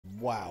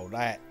Wow,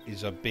 that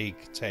is a big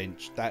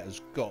tench. That has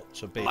got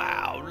to be.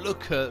 Wow,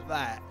 look at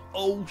that.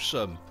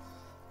 Awesome.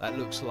 That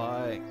looks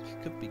like,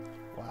 could be,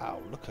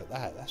 wow, look at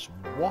that. That's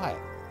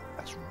white.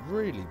 That's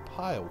really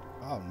pale.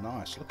 Oh,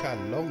 nice. Look how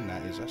long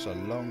that is. That's a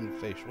long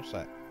fish. What's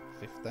that?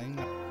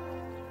 15?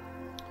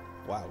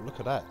 Wow, look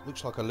at that.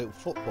 Looks like a little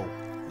football.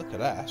 Look at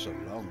that. That's a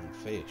long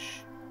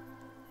fish.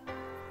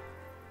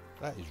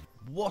 That is.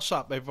 What's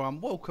up, everyone?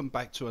 Welcome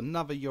back to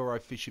another Euro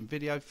fishing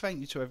video.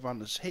 Thank you to everyone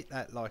that's hit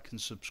that like and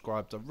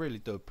subscribed. I really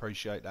do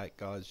appreciate that,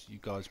 guys. You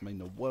guys mean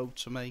the world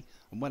to me.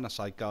 And when I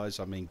say guys,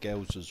 I mean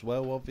girls as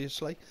well,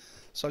 obviously.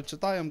 So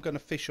today I'm going to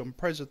fish on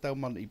Preza del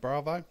Monte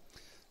Bravo.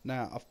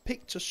 Now, I've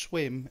picked a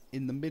swim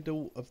in the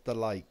middle of the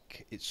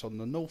lake. It's on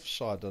the north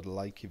side of the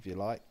lake, if you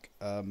like.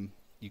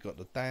 You got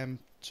the dam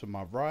to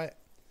my right,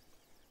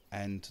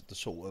 and the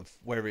sort of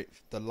where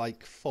the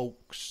lake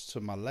forks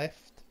to my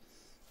left.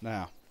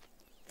 Now,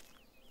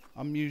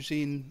 I'm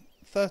using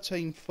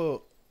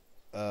 13-foot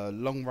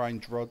long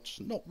range rods.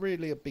 Not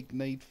really a big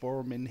need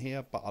for them in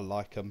here, but I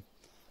like them.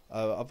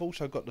 I've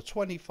also got the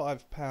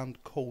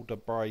 25-pound Calder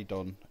braid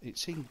on.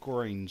 It's in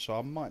green, so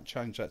I might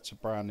change that to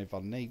brown if I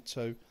need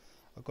to.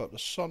 I've got the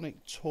Sonic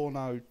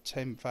Torno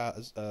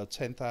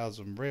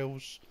 10,000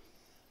 reels,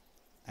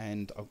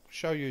 and I'll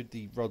show you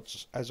the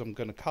rods as I'm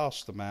going to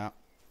cast them out.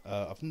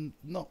 I've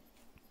not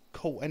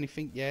caught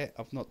anything yet.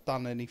 I've not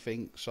done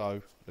anything,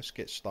 so let's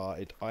get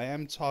started. I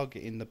am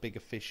targeting the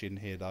bigger fish in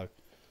here though.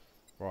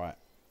 Right,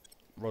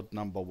 rod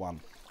number 1.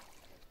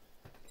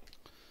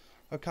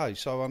 Okay,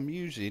 so I'm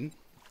using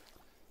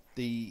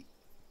the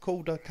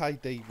Calder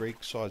KD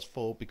rig size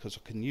 4 because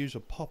I can use a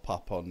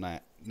pop-up on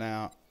that.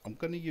 Now I'm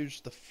going to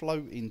use the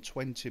floating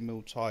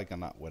 20mm tiger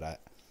nut with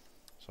that,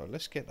 so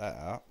let's get that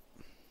out.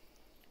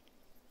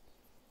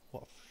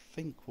 What I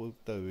think we'll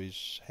do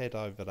is head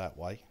over that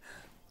way,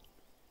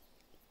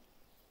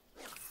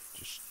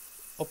 just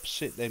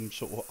opposite them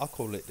sort of, I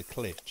call it the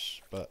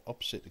cliffs, but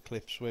opposite the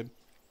cliff swim.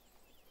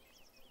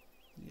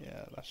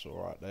 Yeah, that's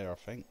alright there, I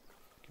think.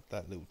 Give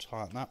that little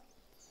tighten up.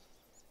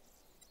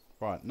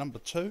 Right, number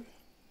 2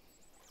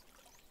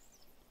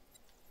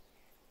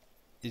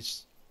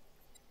 is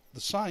the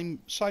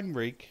same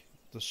rig,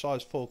 the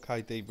size 4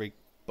 KD rig,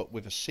 but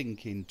with a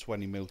sinking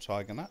 20mm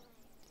tiger nut.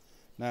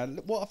 Now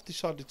what I've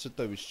decided to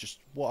do is just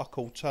what I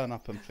call turn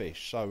up and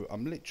fish. So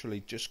I'm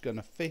literally just going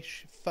to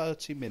fish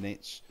 30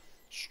 minutes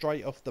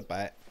straight off the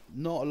bat.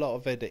 Not a lot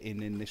of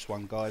editing in this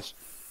one, guys.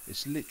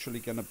 It's literally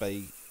going to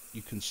be,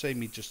 you can see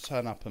me just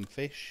turn up and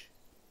fish.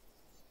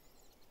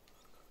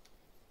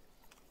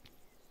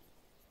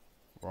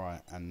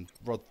 Right, and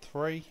rod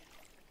 3,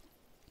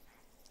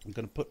 I'm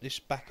going to put this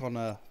back on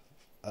a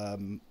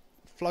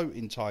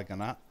floating tiger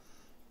nut,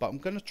 but I'm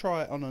going to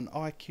try it on an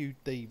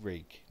IQD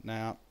rig.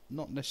 Now,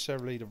 not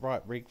necessarily the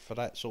right rig for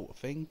that sort of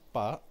thing,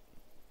 but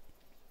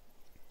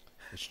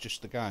it's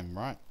just a game,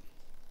 right?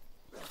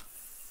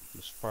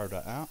 Let's throw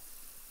that out.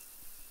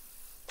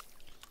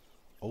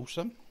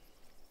 Awesome.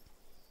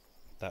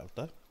 That'll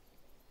do.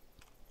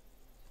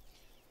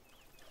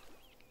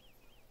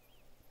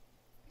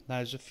 Now,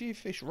 there's a few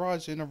fish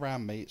rising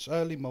around me. It's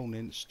early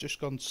morning. It's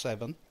just gone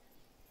 7.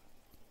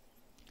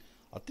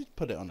 I did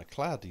put it on a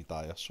cloudy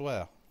day, I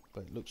swear,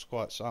 but it looks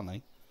quite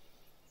sunny.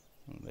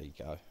 Oh, there you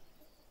go.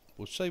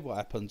 We'll see what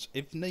happens.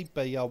 If need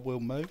be, I will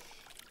move.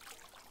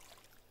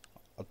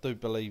 I do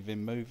believe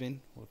in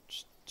moving. We'll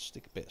just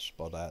stick a bit of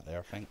spot out there,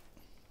 I think.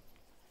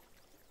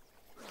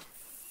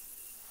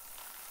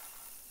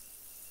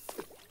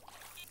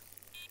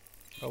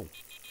 Oh,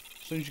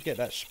 as soon as you get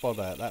that spot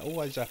out, that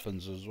always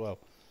happens as well.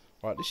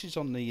 Right, this is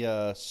on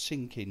the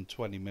sinking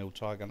 20mm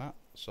tiger nut,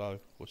 so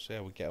we'll see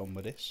how we get on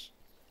with this.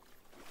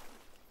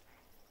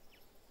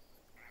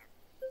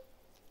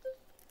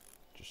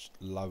 Just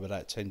lower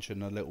that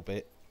tension a little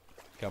bit.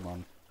 Come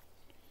on.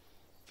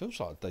 Feels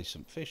like a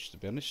decent fish, to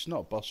be honest. It's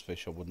not a boss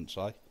fish, I wouldn't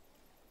say.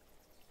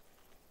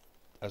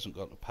 Hasn't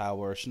got the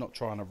power. It's not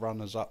trying to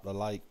run us up the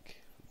lake.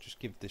 Just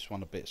give this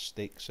one a bit of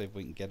stick, see if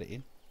we can get it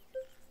in.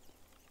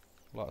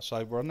 Like I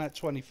say, we're on that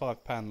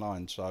 25-pound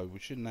line, so we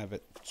shouldn't have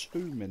it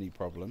too many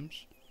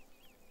problems.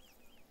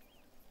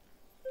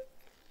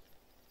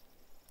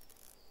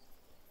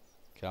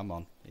 Come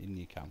on, in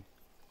you come.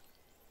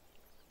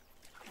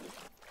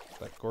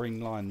 That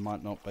green line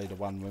might not be the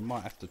one. We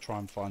might have to try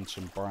and find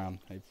some brown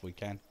if we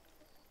can.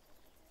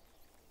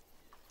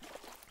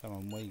 Come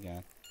on, where you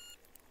going?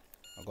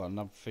 I've got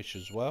another fish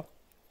as well.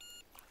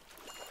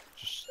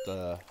 Just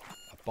a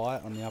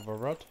bite on the other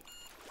rod.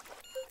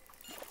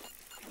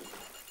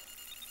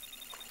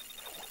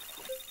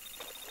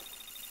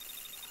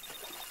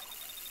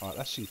 Right,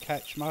 that's in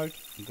catch mode.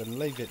 I'm going to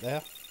leave it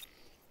there.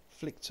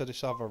 Flick to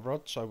this other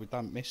rod so we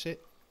don't miss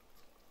it.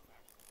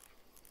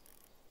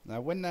 Now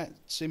when that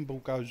symbol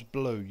goes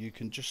blue, you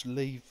can just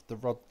leave the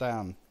rod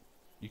down.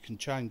 You can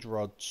change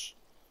rods,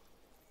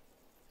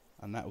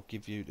 and that will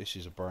give you, this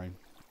is a bream.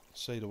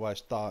 See the way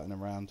it's darting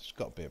around, it's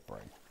got to be a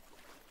bream.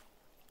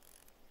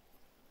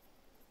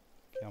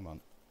 Come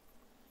on.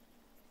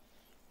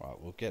 Right,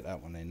 we'll get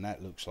that one in.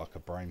 That looks like a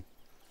bream.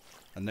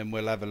 And then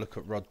we'll have a look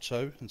at rod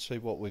 2 and see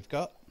what we've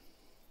got.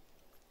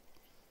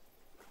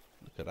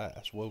 at that.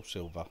 That's well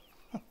silver.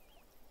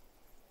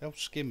 The old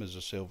skimmers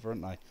are silver,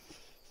 aren't they?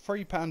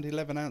 £3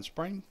 11-ounce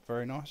bream.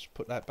 Very nice.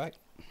 Put that back.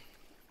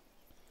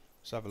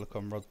 Let's have a look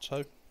on rod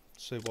 2.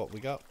 See what we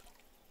got.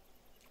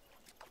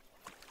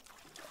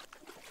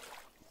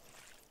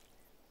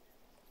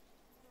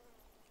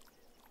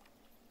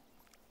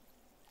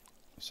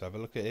 Let's have a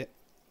look at it.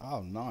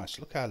 Oh, nice.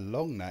 Look how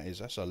long that is.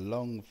 That's a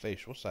long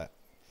fish. What's that?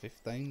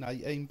 15,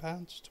 18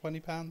 pounds? 20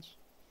 pounds?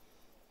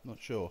 Not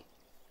sure.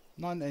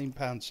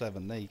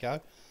 £19.7. There you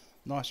go.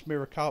 Nice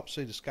mirror carp.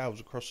 See the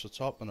scales across the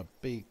top and a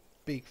big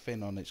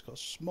fin on it. It's got a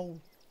small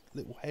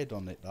little head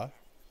on it though.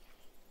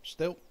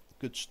 Still,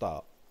 good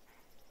start.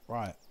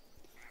 Right.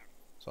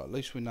 So at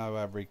least we know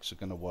our rigs are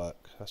going to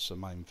work. That's the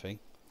main thing.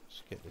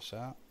 Let's get this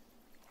out.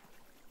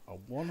 I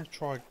want to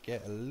try and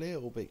get a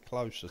little bit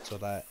closer to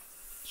that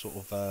sort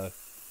of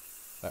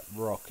that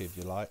rock, if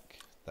you like,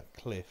 that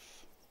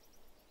cliff.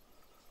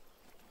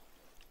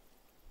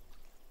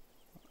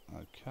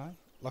 Okay.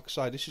 Like I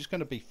say, this is going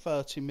to be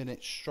 30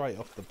 minutes straight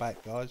off the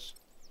bat, guys.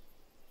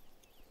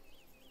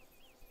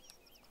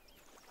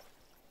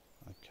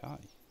 Okay.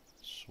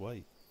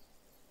 Sweet.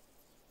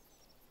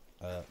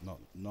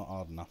 Not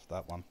hard enough,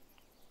 that one.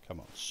 Come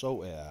on,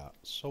 sort it out.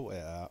 Sort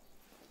it out.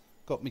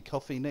 Got me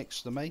coffee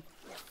next to me,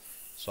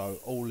 so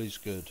all is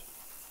good.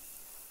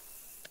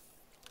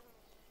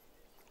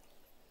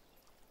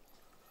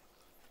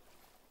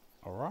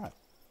 Alright.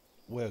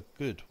 We're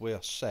good. We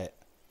are set.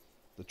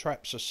 The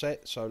traps are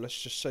set, so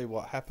let's just see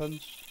what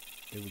happens.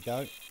 Here we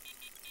go.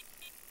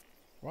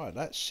 Right,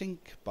 that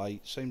sink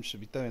bait seems to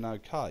be doing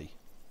okay.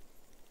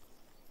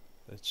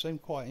 They seem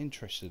quite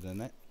interested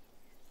in it.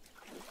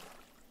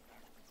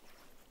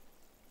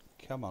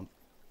 Come on.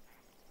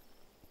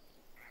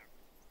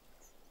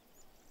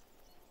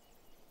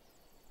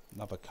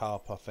 Another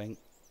carp, I think.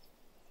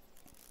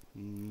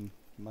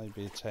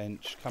 Maybe a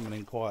tench. Coming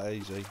in quite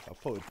easy. I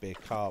thought it'd be a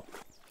carp.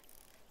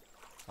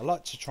 I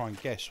like to try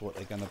and guess what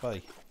they're going to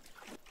be.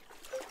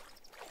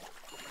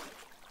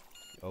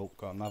 Oh,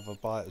 got another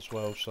bite as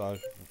well, so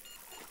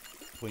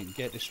if we can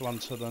get this one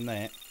to the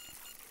net,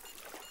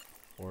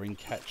 we're in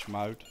catch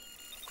mode.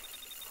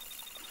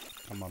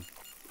 Come on.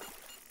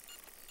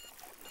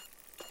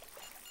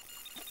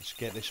 Let's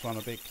get this one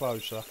a bit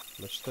closer.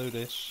 Let's do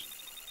this.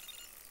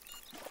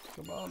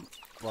 Come on.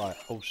 Right,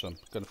 awesome.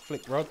 Gonna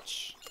flick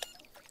rods.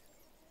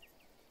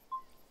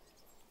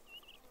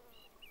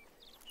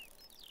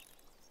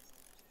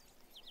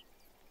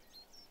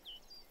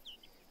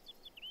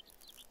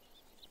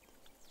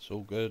 It's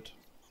all good.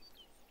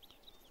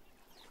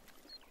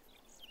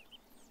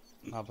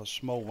 Another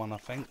small one, I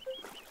think.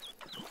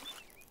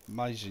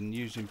 Amazing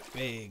using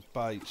big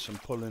baits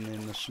and pulling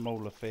in the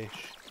smaller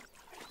fish.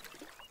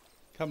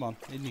 Come on,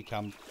 in you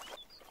come.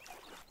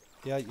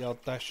 The 8-yard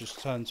dash has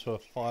turned to a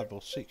 5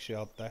 or 6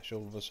 yard dash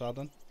all of a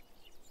sudden.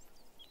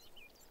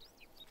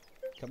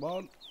 Come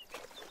on.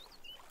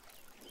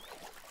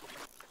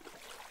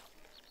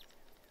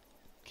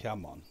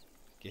 Come on,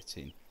 get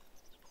in.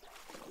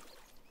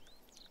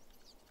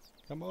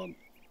 Come on.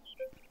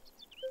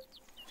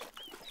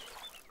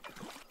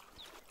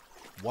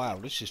 Wow,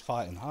 this is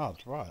fighting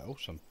hard. Right,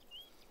 awesome.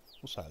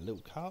 What's that, a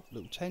little carp,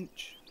 little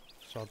tench?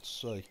 It's hard to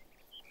see.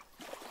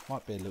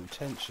 Might be a little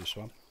tench, this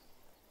one.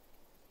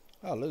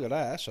 Oh, look at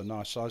that. That's a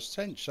nice sized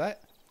tench,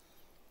 that.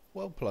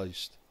 Well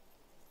pleased.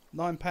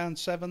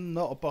 £9.7,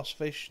 not a boss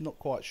fish. Not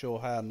quite sure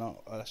how.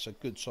 Not. That's a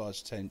good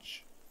sized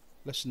tench.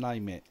 Let's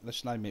name it.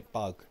 Let's name it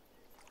Bug.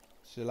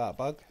 See you later,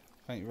 Bug.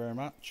 Thank you very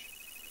much.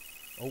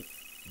 Oh,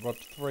 rod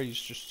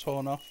 3's just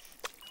torn off.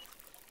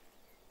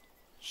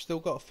 Still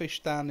got a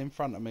fish down in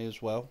front of me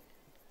as well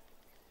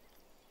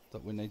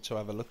that we need to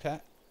have a look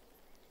at.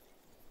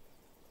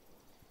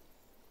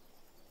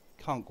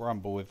 Can't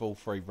grumble with all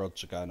 3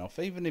 rods are going off.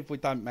 Even if we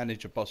don't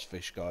manage a boss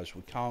fish, guys,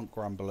 we can't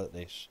grumble at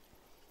this.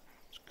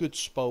 It's good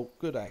sport,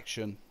 good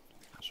action.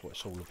 That's what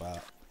it's all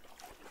about.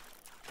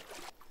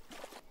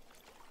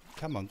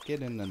 Come on,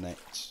 get in the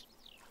nets.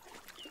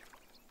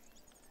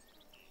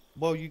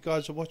 While you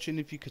guys are watching,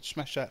 if you could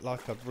smash that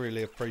like, I'd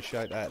really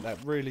appreciate that. That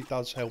really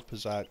does help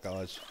us out,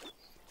 guys.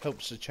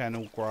 Helps the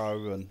channel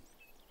grow, and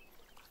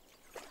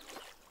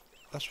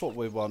that's what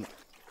we want.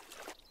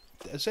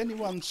 Has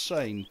anyone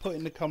seen, put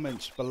in the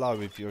comments below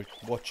if you're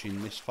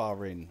watching this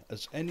far in,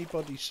 has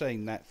anybody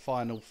seen that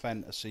Final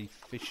Fantasy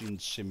fishing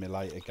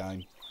simulator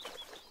game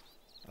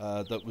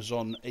that was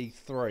on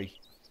E3?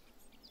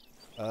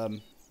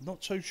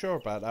 Not too sure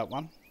about that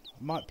one.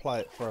 I might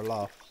play it for a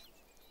laugh.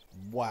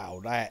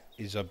 Wow, that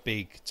is a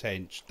big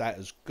tench. That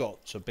has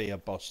got to be a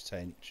boss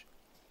tench.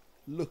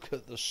 Look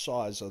at the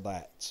size of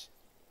that.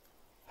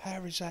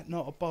 How is that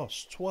not a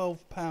boss?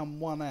 £12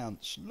 1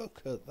 ounce.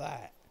 Look at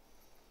that.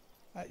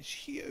 That's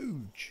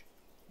huge.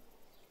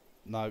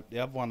 No, the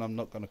other one I'm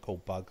not going to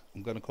call Bug.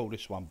 I'm going to call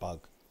this one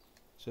Bug.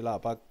 See you later,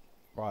 Bug.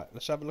 Right,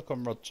 let's have a look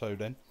on rod 2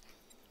 then.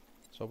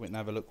 So we can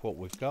have a look what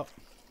we've got.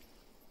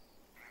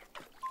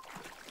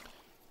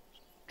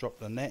 Drop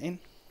the net in.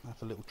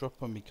 Have a little drop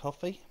on me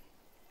coffee.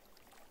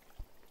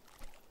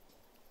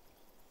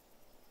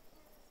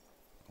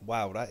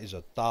 Wow, that is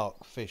a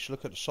dark fish.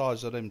 Look at the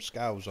size of them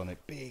scales on it.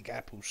 Big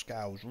apple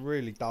scales,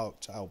 really dark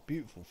tail,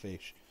 beautiful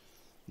fish.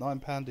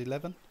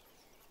 £9.11.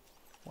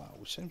 Wow,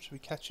 we seem to be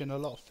catching a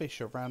lot of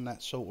fish around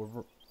that sort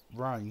of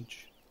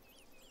range.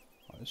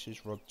 Right, this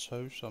is rod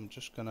 2, so I'm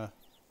just going to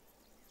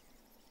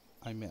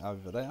aim it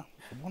over there.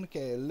 I want to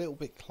get it a little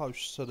bit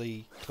close to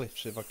the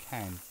cliffs if I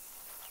can.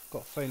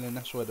 Got a feeling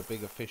that's where the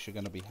bigger fish are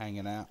going to be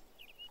hanging out.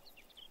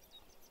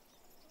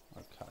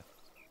 Okay,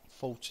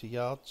 40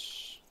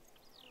 yards.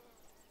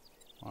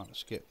 Right,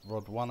 let's get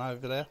rod 1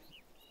 over there.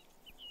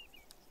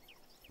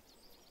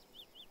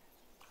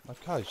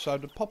 Okay, so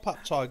the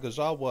pop-up tigers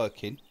are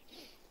working.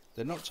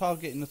 They're not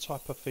targeting the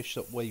type of fish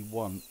that we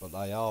want, but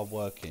they are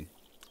working.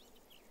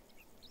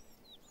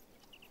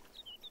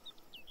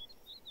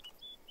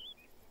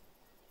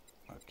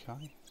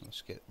 Okay,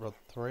 let's get rod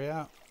 3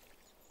 out.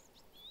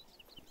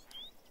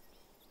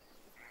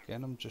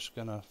 Again, I'm just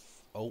gonna...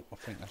 oh, I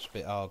think that's a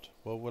bit hard.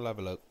 Well, we'll have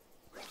a look.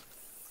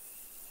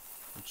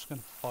 I'm just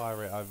gonna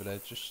fire it over there.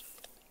 Just...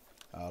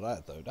 oh,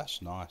 that'll do.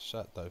 That's nice.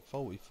 That'll do.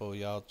 44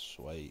 yards.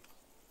 Sweet.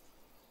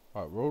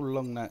 Right, we're all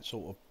along that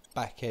sort of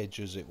back edge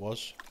as it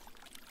was.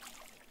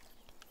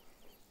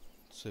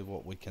 See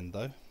what we can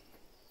do.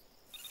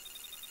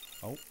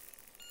 Oh,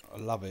 I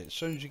love it. As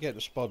soon as you get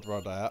the spod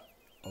rod out...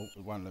 oh,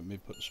 it won't let me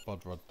put the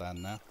spod rod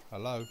down now.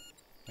 Hello.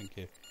 Thank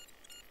you.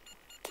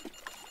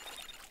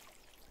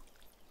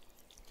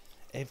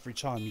 Every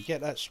time you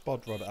get that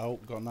spod rod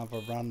out, got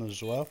another run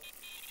as well.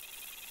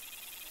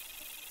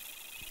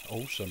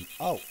 Awesome.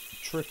 Oh,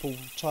 triple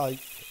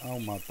take. Oh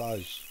my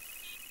days.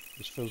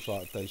 This feels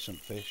like a decent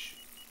fish.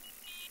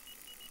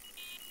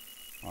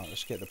 Right,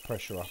 let's get the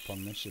pressure up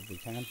on this if we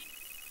can.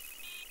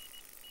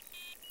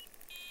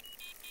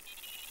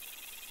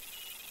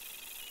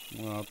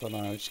 Well, I don't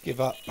know. It's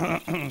give up.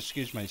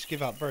 Excuse me. It's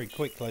give up very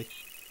quickly.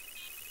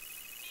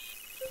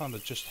 Kind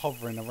of just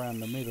hovering around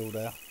the middle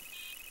there.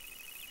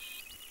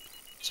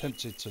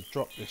 Tempted to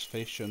drop this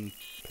fish and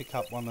pick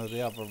up one of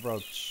the other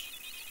rods.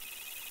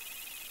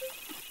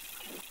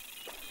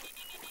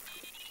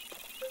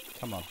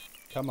 Come on.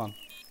 Come on.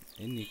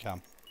 In you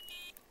come.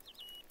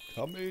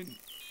 Come in.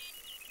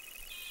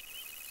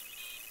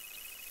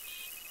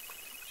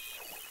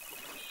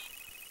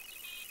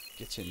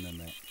 Get in the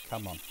net.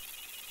 Come on.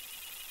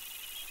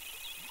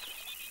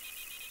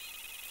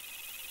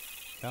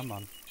 Come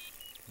on.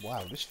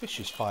 Wow, this fish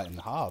is fighting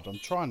hard. I'm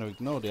trying to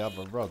ignore the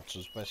other rods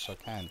as best I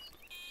can.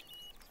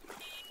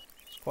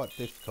 It's quite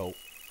difficult.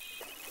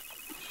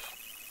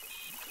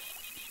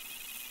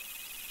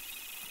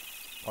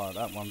 Right,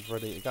 that one's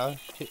ready to go.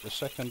 Hit the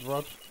second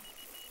rod.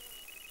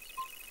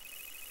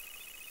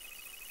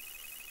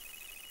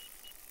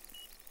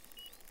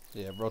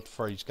 Yeah, rod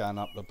 3's going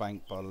up the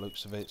bank by the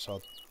looks of it, so I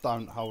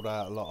don't hold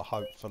out a lot of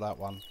hope for that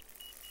one.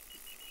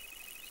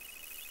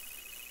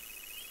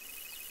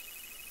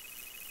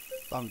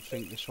 Don't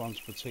think this one's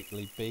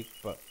particularly big,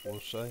 but we'll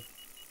see.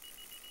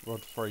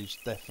 Rod 3's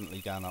definitely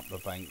going up the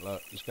bank.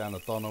 Look, he's going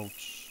to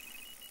Donald's.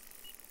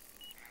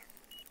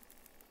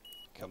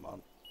 Come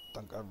on,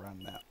 don't go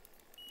around now.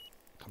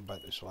 Come back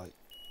this way.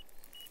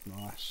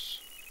 Nice.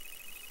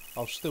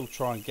 I'll still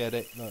try and get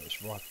it. Look,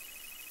 it's right.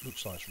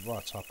 Looks like it's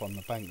right up on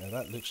the bank there.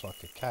 That looks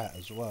like a cat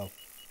as well.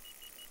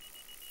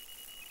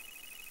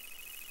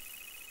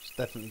 It's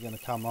definitely going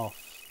to come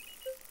off.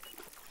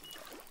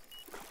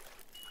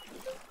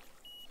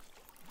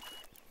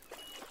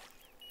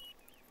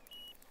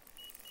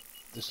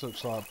 This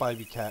looks like a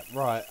baby cat.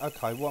 Right,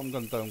 okay, what I'm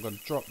going to do, I'm going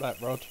to drop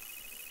that rod.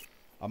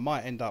 I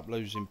might end up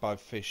losing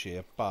both fish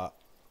here, but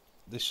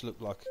this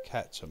looked like a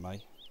cat to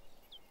me.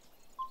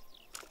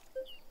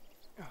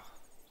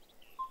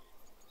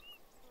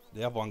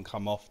 The other one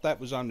come off.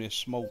 That was only a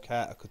small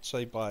cat. I could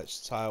see by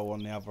its tail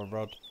on the other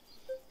rod.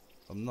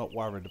 I'm not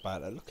worried about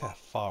that. Look how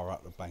far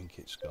up the bank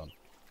it's gone.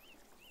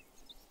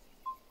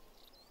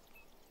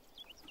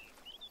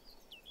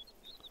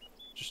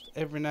 Just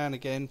every now and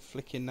again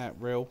flicking that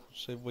reel.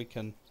 See if we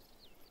can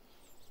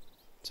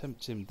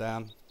tempt him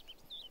down.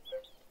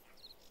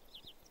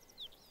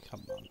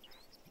 Come on.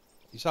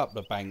 He's up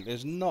the bank.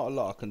 There's not a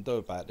lot I can do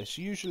about this.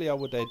 Usually I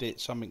would edit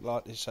something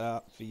like this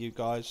out for you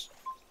guys.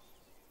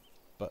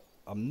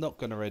 I'm not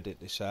going to edit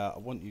this out. I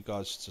want you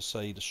guys to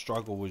see the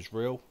struggle was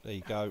real. There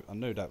you go. I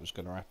knew that was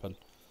going to happen.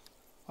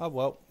 Oh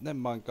well, never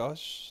mind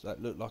guys.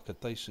 That looked like a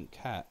decent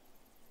cat.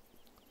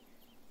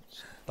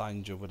 It's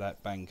danger with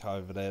that bank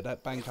over there.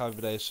 That bank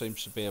over there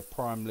seems to be a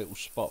prime little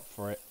spot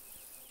for it.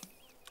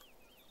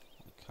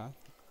 Okay.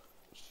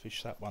 Let's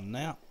fish that one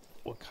now.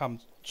 We'll come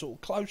sort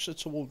of closer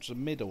towards the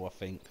middle, I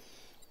think.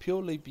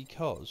 Purely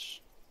because...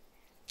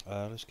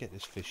 let's get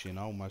this fish in.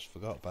 I almost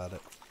forgot about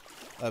it.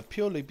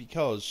 Purely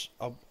because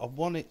I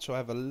want it to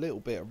have a little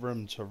bit of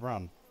room to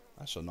run.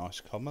 That's a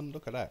nice common.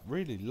 Look at that.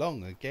 Really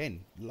long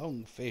again.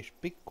 Long fish.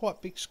 Big,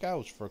 quite big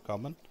scales for a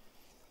common.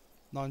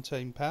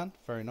 £19.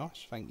 Very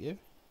nice. Thank you.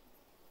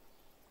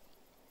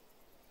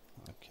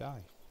 Okay.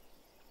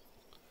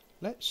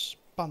 Let's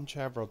bunch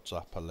our rods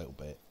up a little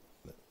bit.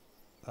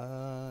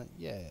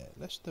 Yeah.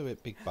 Let's do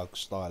it big bug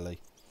styly.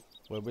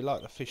 Where we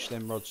like to fish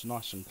them rods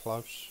nice and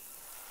close.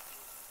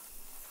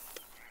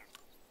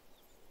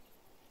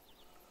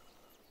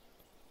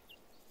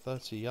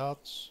 30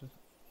 yards.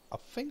 I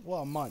think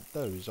what I might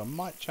do is I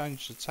might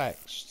change the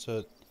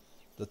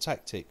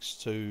tactics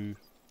to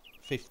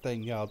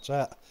 15 yards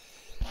out.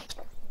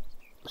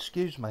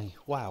 Excuse me.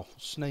 Wow,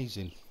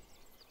 sneezing.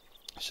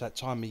 It's that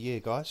time of year,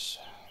 guys.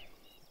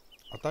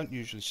 I don't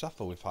usually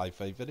suffer with hay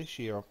fever. This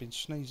year I've been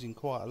sneezing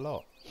quite a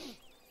lot.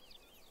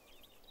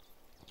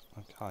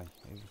 Okay,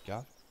 here we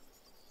go.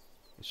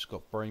 It's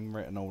got bream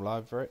written all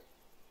over it,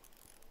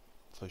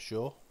 for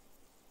sure.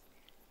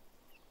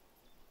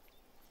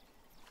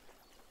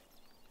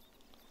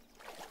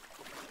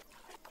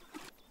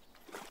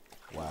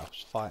 Wow,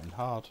 it's fighting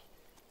hard.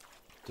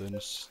 Doing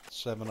a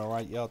 7 or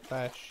 8 yard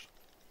dash.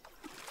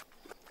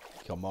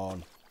 Come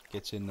on,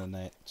 get in the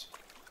net.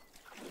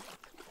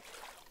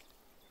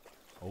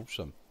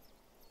 Awesome.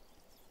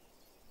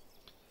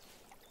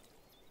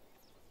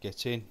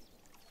 Get in.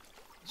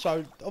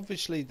 So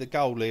obviously the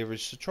goal here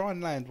is to try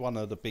and land one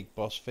of the big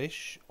boss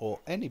fish, or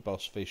any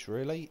boss fish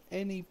really,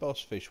 any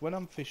boss fish. When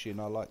I'm fishing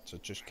I like to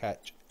just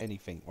catch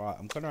anything. Right,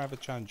 I'm going to have a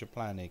change of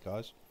plan here,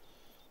 guys.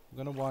 I'm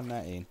going to wind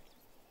that in.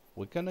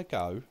 We're going to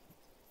go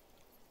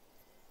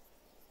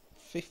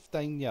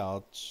 15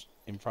 yards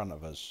in front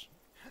of us.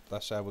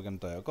 That's how we're going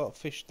to do it. I've got a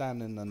fish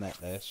down in the net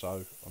there,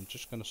 so I'm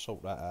just going to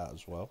sort that out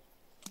as well.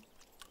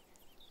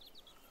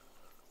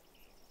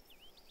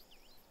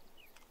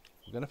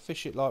 We're going to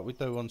fish it like we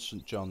do on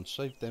St. John's.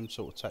 See if them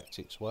sort of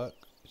tactics work.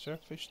 Is there a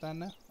fish down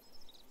there?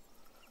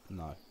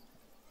 No.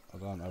 I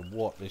don't know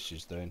what this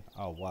is doing.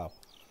 Oh, wow.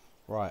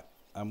 Right.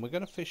 And we're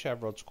going to fish our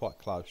rods quite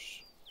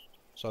close,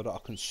 so that I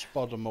can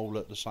spot them all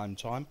at the same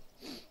time.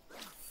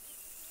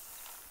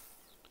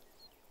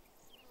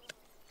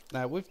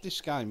 Now, with this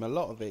game, a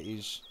lot of it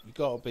is you've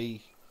got to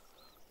be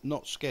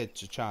not scared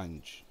to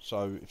change.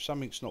 So, if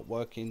something's not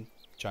working,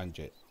 change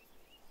it.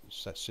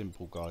 It's that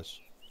simple, guys.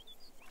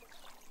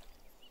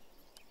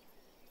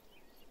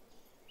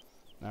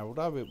 Now,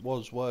 although it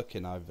was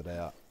working over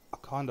there, I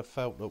kind of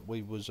felt that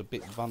we was a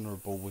bit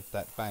vulnerable with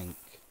that bank.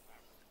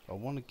 I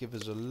want to give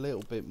us a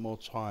little bit more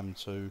time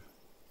to...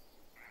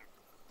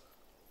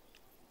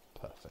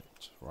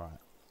 Perfect. Right.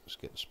 Let's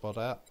get the spot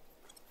out.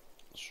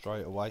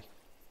 Straight away.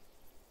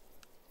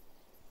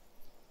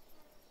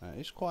 Now,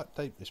 it's quite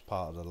deep, this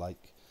part of the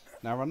lake.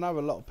 Now, I know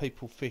a lot of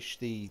people fish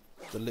the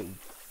little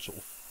sort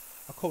of...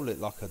 I call it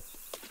like a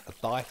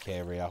dike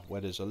area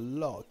where there's a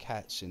lot of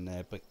cats in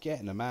there, but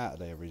getting them out of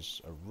there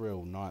is a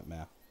real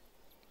nightmare.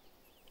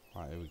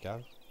 Right, here we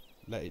go.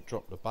 Let it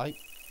drop the bait.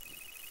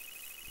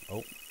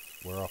 Oh,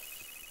 we're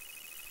off.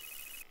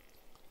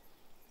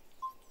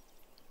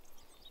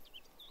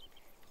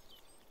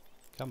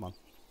 Come on.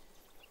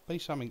 Be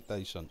something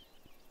decent.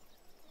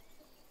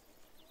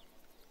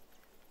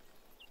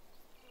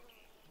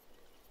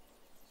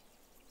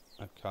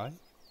 Okay.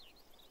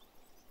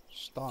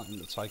 Starting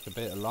to take a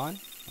bit of line.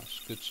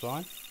 That's a good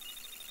sign.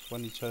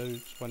 22,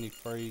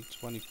 23,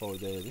 24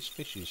 there. This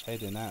fish is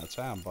heading out of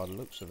town by the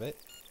looks of it.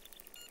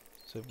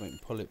 See if we can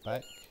pull it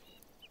back.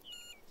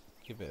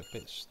 Give it a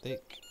bit of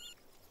stick.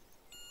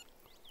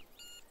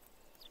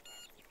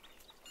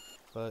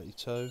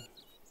 32,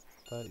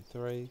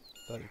 33,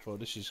 34.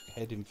 This is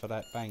heading for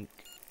that bank.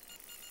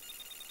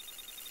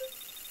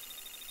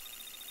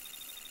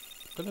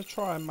 I'm going to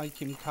try and make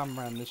him come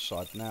round this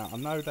side. Now, I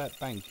know that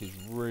bank is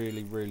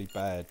really, really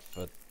bad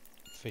for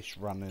fish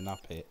running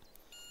up it.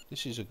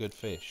 This is a good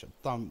fish. I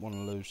don't want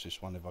to lose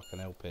this one if I can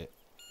help it.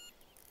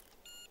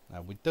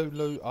 Now, we do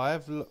lose. I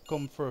have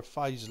gone through a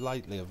phase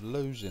lately of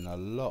losing a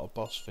lot of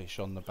boss fish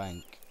on the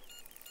bank.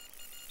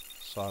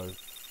 So,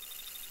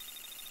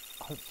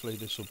 hopefully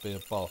this will be a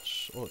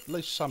boss, or at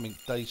least something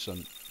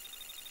decent.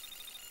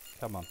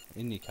 Come on,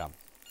 in you come.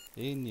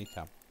 In you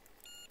come.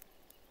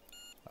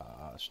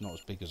 It's not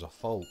as big as I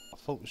thought. I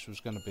thought this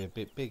was going to be a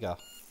bit bigger.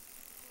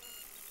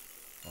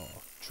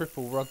 Oh,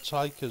 triple rod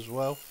take as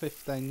well,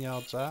 15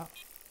 yards out.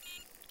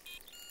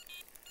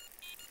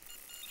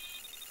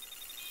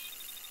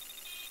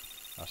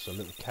 That's a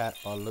little cat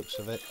by the looks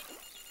of it.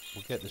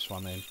 We'll get this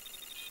one in.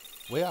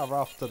 We are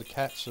after the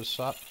cats as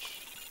such.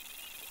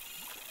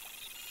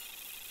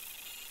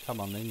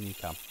 Come on, in you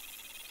come.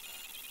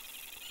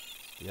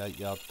 The 8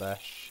 yard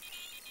dash.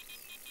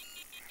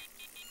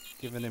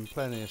 Giving him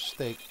plenty of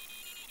stick.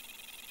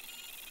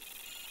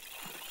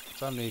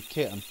 It's only a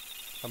kitten.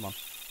 Come on.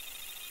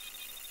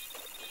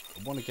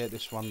 I want to get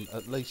this one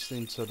at least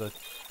into the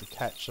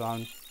catch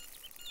zone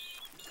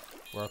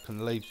where I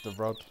can leave the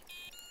rod.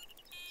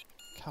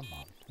 Come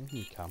on, in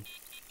you come.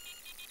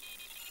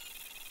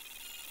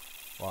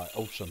 Right,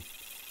 awesome.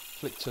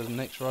 Flick to the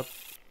next rod.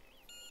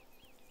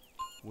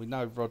 We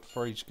know rod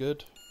 3's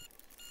good.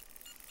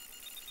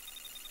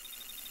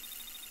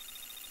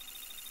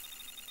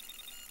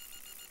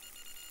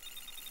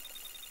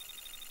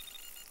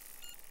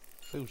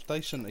 Feels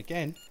decent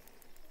again.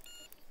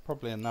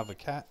 Probably another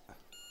cat.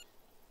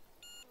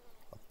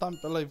 I don't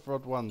believe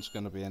rod 1's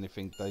going to be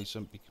anything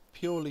decent,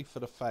 purely for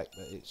the fact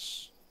that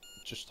it's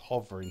just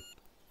hovering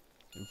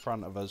in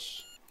front of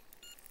us.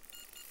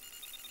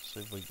 See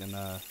if we can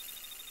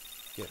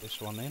get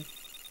this one in.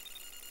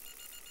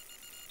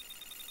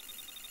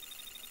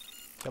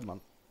 Come on.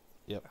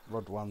 Yep,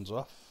 rod one's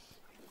off.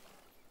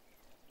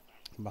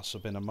 Must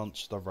have been a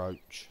monster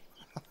roach.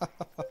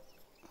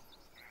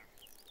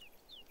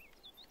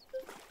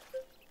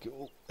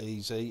 Cool.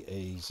 Easy,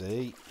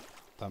 easy.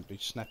 Don't be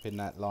snapping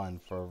that line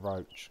for a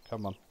roach.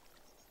 Come on.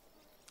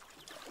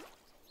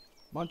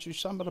 Mind you,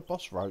 some of the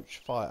boss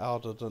roach fight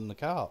harder than the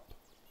carp.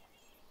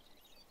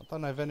 I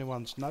don't know if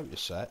anyone's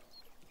noticed that.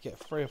 You get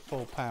a 3 or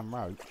 4 pound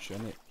roach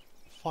and it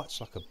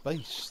fights like a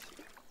beast.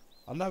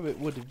 I know it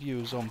would if you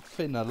was on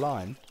thinner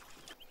line,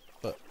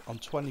 but on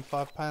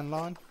 25 pound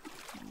line,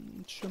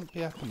 it shouldn't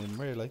be happening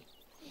really.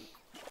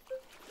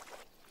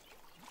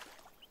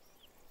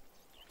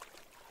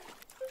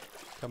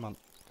 Come on,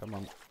 come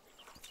on.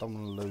 Don't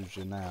want to lose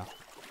you now.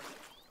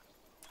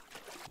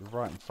 You're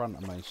right in front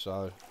of me,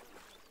 so...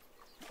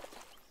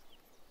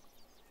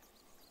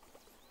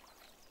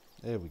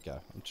 There we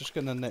go. I'm just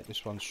going to net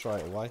this one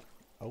straight away.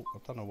 Oh, I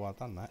don't know why I've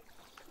done that.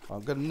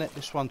 I'm going to net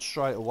this one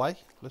straight away.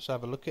 Let's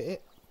have a look at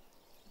it.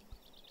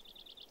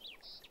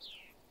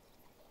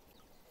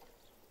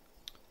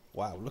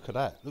 Wow, look at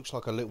that. Looks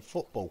like a little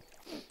football.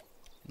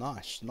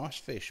 Nice, nice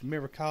fish.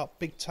 Mirror carp,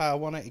 big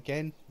tail on it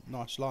again.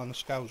 Nice line of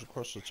scales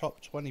across the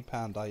top. 20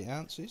 pound 8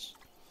 ounces.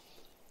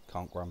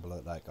 Can't grumble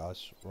at that,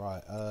 guys.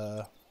 Right,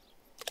 let's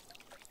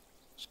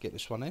get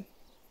this one in.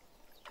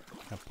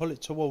 Now pull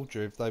it towards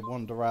you if they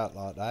wander out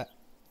like that.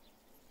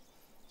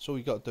 So all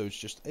you got to do is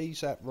just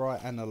ease that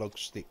right analog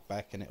stick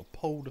back and it'll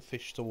pull the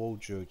fish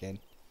towards you again.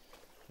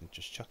 And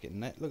just chuck it in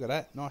there. Look at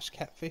that, nice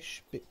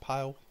catfish, bit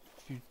pale,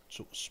 a few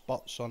sort of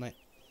spots on it.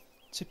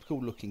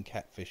 Typical looking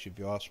catfish if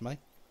you ask me.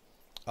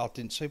 I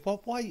didn't see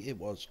what weight it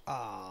was.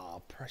 Ah,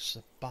 press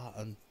the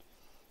button.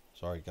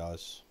 Sorry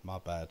guys, my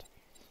bad.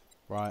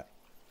 Right,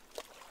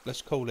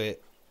 let's call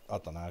it, I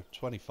don't know,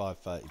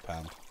 25-30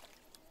 pound.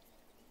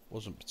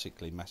 Wasn't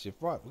particularly massive.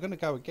 Right, we're going to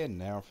go again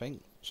now, I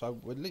think. So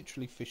we're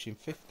literally fishing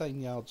 15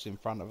 yards in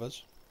front of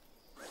us.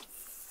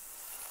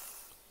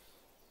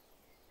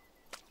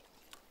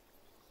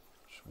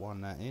 Just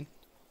wind that in.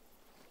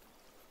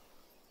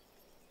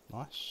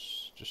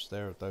 Nice. Just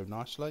there it'll do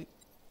nicely.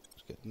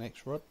 Let's get the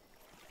next rod.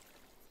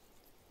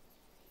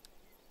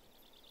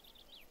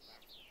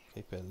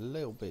 Keep it a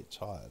little bit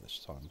tighter this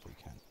time if we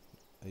can.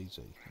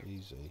 Easy,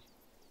 easy.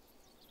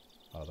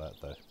 Oh, that'll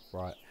do.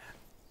 Right.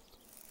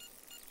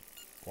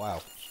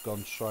 Wow, it's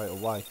gone straight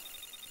away.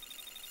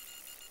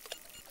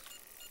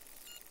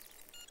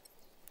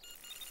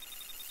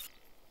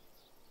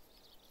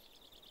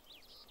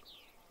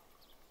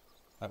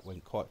 That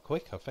went quite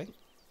quick, I think.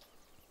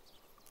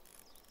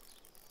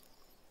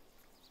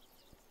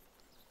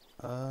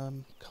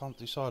 Can't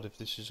decide if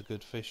this is a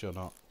good fish or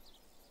not.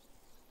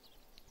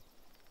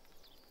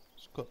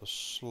 It's got the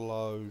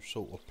slow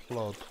sort of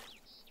plod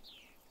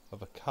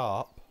of a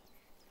carp.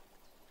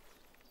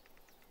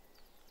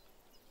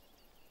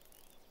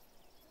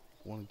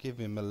 Want to give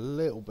him a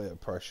little bit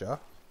of pressure.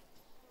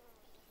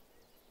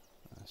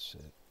 That's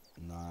it.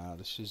 Nah,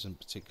 this isn't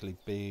particularly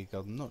big.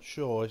 I'm not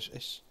sure.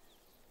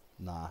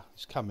 Nah,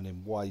 it's coming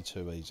in way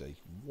too easy.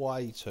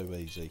 Way too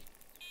easy.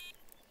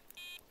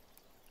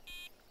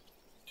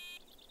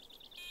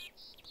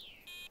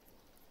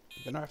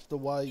 You're gonna have to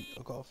wait.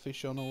 I've got a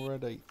fish on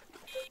already.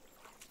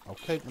 I'll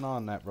keep an eye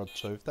on that rod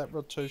tooth. If that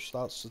rod tooth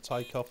starts to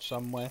take off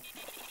somewhere,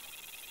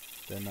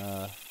 then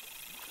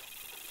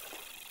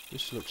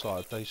this looks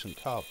like a decent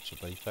carp, to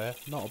be fair.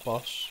 Not a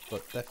boss,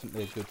 but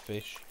definitely a good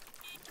fish.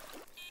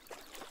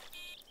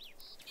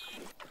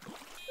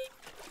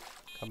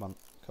 Come on,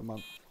 come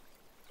on.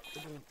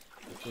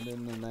 Get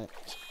in the net.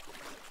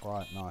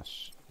 Right,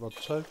 nice. Rod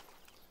 2.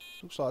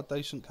 Looks like a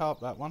decent carp,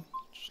 that one.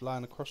 Just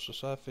laying across the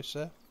surface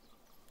there.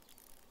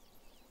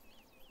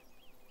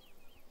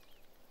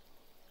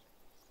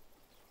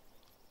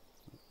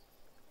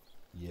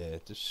 Yeah,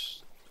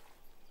 this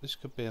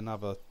could be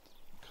another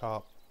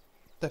carp.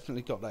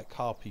 Definitely got that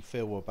carpy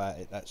feel about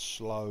it, that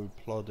slow,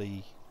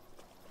 ploddy.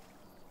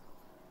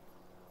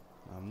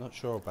 I'm not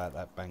sure about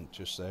that bank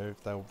just there,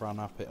 if they'll run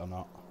up it or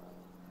not.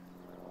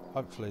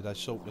 Hopefully they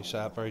sort this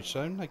out very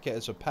soon. They get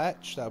us a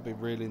patch, that'll be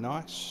really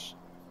nice.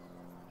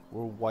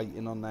 We're all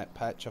waiting on that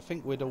patch. I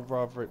think we'd all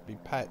rather it be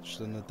patched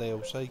than the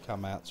DLC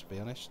come out, to be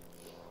honest.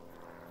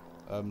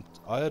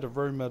 I heard a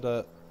rumour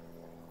that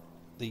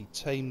the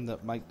team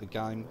that make the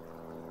game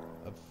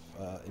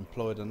have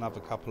employed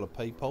another couple of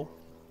people.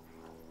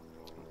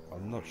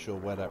 I'm not sure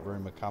where that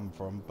rumour come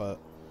from, but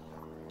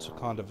to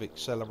kind of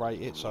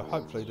accelerate it, so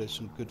hopefully there's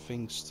some good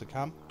things to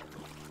come.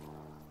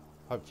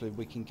 Hopefully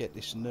we can get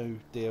this new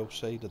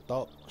DLC, the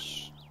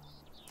docks,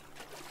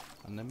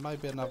 and then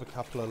maybe another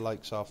couple of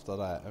lakes after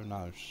that, who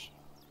knows.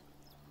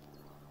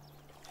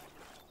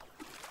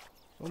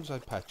 As long as they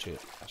patch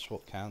it, that's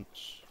what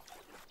counts.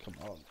 Come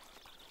on.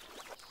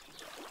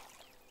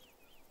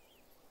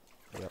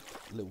 Yep,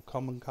 little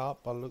common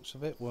carp by the looks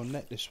of it. We'll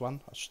net this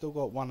one. I've still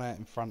got one out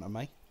in front of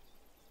me.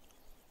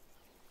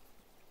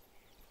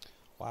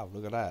 Wow,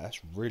 look at that,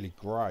 that's really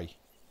grey.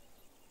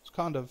 It's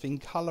kind of in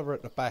colour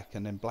at the back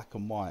and then black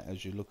and white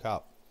as you look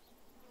up.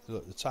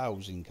 Look, the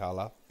tail's in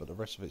colour, but the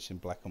rest of it's in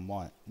black and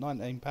white.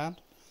 £19.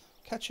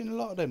 Catching a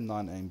lot of them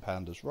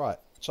 19-pounders. Right,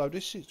 so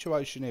this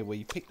situation here where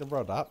you pick the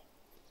rod up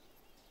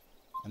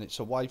and it's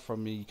away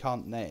from you, you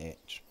can't net it.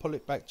 Just pull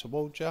it back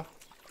towards you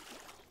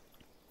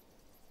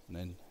and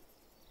then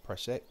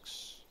press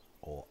X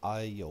or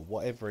A or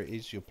whatever it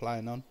is you're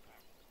playing on.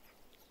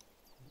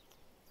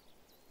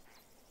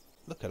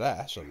 Look at that,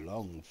 that's a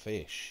long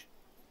fish.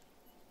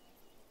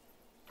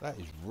 That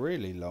is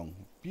really long.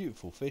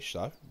 Beautiful fish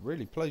though,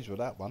 really pleased with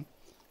that one.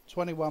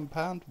 21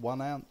 pound,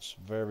 1 ounce,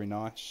 very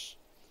nice.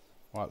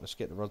 Right, let's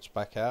get the rods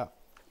back out.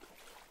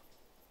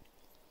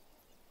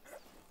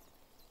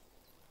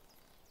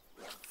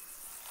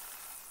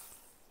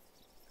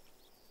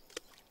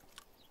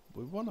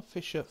 We want to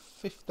fish at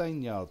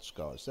 15 yards,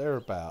 guys,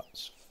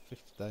 thereabouts.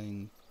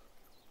 15,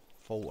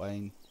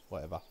 14,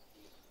 whatever.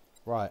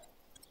 Right,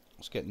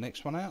 let's get the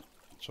next one out.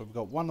 So we've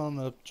got one on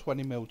a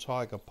 20mm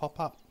Tiger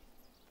pop-up,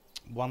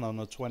 one on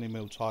a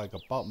 20mm Tiger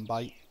bottom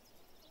bait.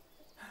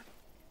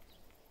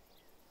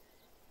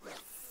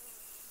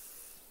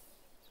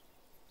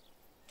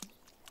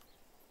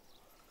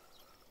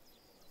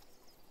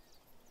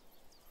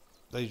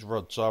 These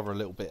rods are a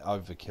little bit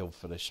overkill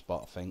for this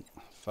spot, I think.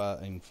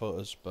 13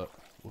 footers, but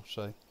we'll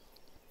see.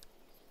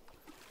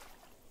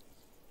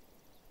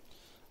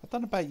 I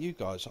don't know about you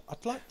guys,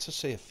 I'd like to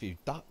see a few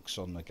ducks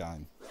on the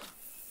game.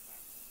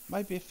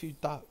 Maybe a few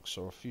ducks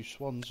or a few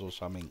swans or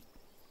something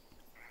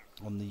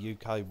on the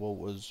UK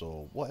waters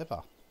or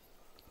whatever.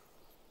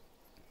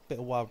 Bit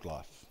of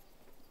wildlife.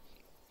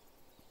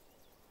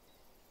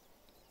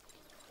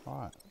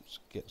 Right, let's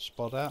get the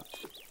spot out.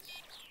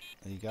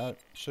 There you go.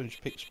 As soon as you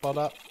pick the spot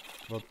up,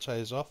 rod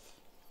tears off.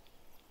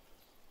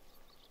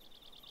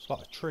 It's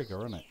like a trigger,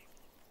 isn't it?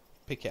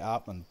 Pick it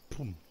up and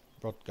boom,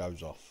 rod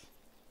goes off.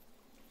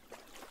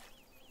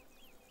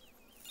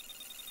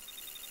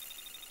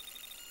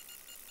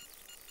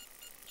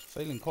 It's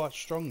feeling quite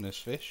strong, this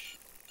fish.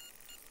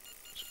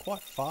 It's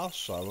quite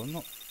fast, so I'm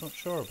not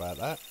sure about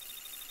that.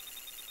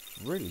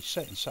 Really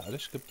setting sail.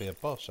 This could be a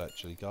boss,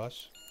 actually,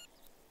 guys.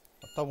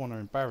 I don't want to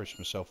embarrass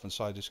myself and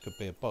say this could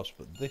be a boss,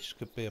 but this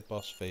could be a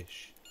boss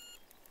fish.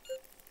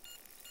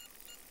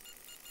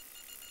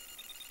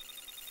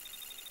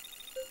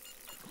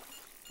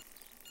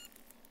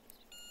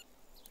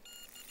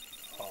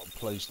 Oh,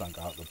 please don't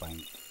go up the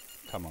bank.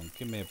 Come on,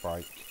 give me a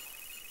break.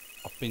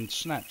 I've been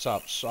snapped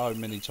up so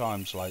many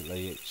times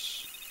lately.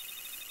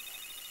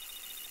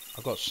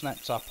 I got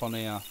snapped up on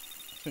here, I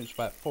think it's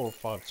about 4 or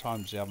 5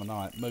 times the other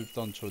night. Moved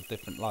on to a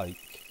different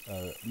lake,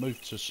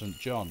 moved to St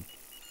John.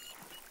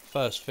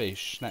 First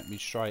fish snapped me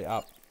straight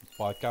up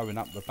by going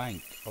up the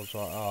bank. I was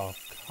like, oh,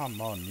 come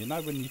on. You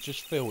know when you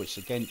just feel it's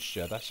against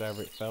you, that's how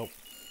it felt.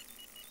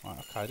 Right,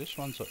 okay, this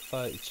one's at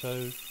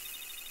 32.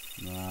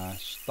 Nah,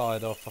 it's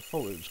died off. I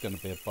thought it was going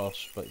to be a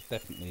boss, but it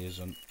definitely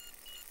isn't.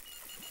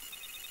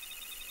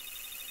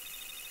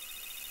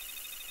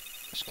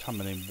 It's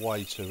coming in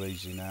way too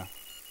easy now.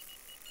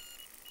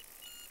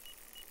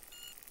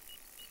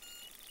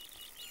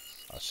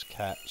 That's a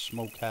cat,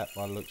 small cat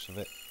by the looks of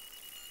it.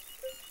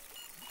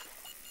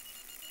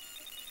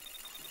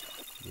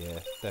 Yeah,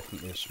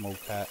 definitely a small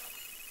cat.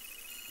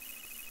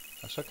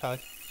 That's okay,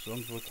 as long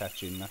as we're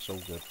catching, that's all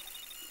good.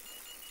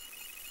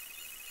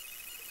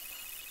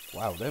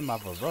 Wow, them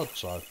other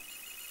rods though.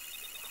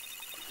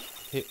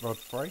 Hit rod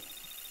 3.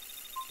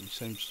 He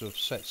seems to have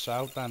set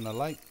sail down the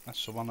lake.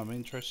 That's the one I'm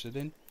interested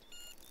in.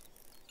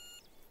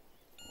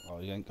 Oh,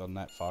 he ain't gone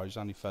that far, he's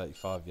only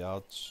 35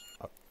 yards.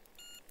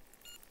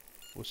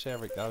 We'll see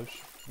how it goes.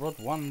 Rod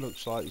 1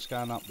 looks like he's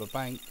going up the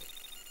bank,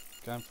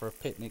 going for a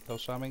picnic or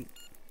something.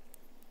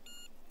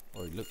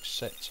 Or he looks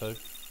set to.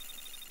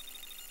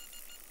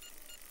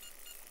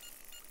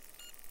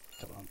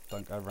 Come on,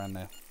 don't go around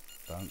there.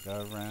 Don't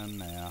go around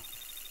now.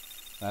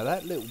 Now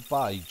that little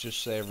bay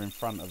just there in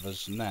front of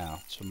us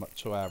now,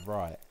 to our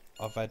right,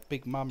 I've had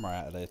Big Mama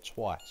out of there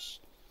twice.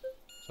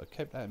 So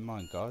keep that in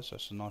mind, guys.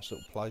 That's a nice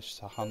little place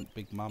to hunt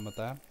Big Mama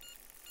down.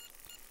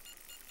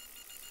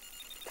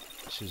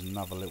 This is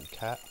another little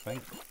cat, I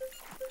think.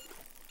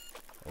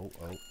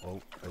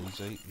 Oh,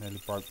 easy.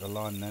 Nearly broke the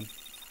line then.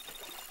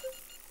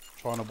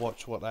 Trying to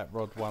watch what that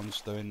rod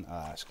 1's doing.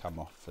 Ah, it's come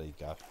off. There you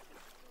go.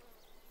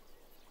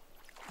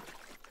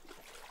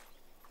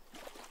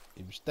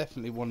 He was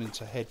definitely wanting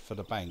to head for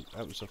the bank.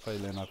 That was the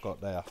feeling I got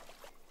there.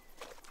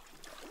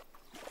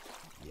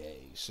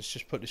 Yes, let's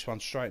just put this one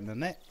straight in the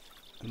net.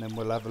 And then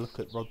we'll have a look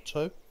at rod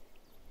 2.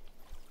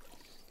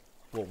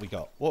 What we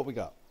got? What we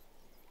got?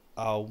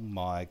 Oh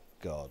my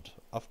god.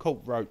 I've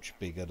caught roach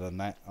bigger than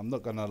that. I'm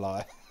not going to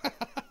lie.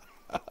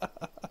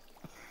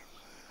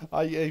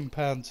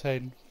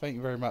 £18.10. Thank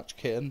you very much,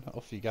 kitten.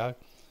 Off you go.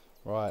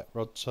 Right,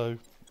 rod 2.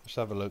 Let's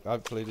have a look.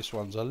 Hopefully this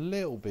one's a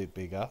little bit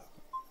bigger.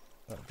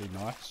 That'd be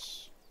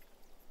nice.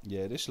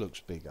 Yeah, this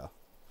looks bigger.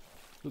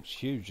 Looks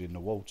huge in the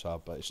water,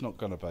 but it's not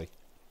going to be.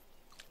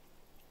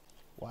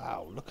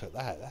 Wow, look at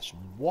that. That's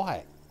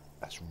white.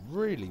 That's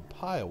really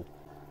pale.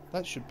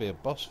 That should be a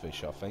boss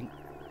fish, I think.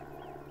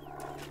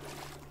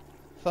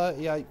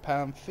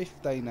 £38,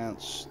 15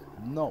 ounce.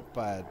 Not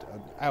bad.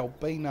 An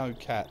albino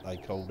cat, they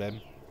call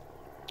them.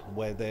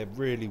 where they're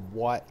really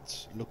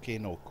white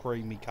looking or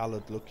creamy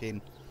coloured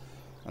looking,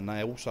 and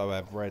they also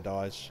have red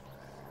eyes.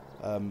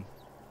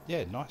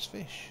 Yeah, nice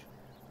fish,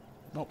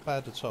 not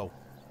bad at all.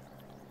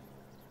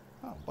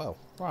 Oh well,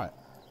 right,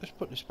 let's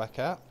put this back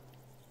out.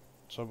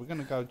 So we're going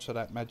to go to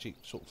that magic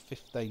sort of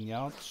 15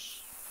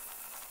 yards.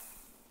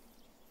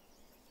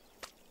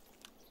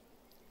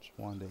 Just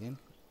wind it in.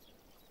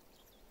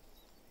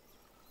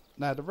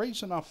 Now the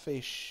reason I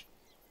fish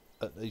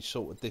at these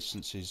sort of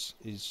distances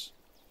is,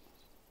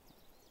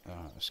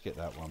 let's get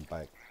that one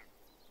back.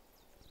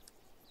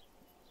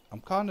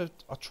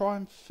 I try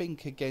and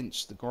think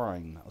against the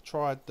grain. I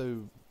try to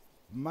do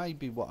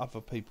maybe what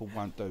other people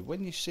won't do.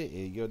 When you sit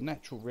here, your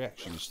natural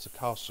reaction is to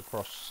cast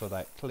across to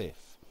that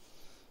cliff.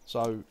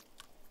 So,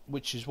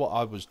 which is what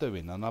I was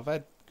doing, and I've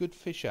had good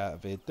fish out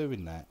of here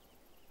doing that.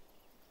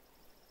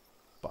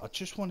 But I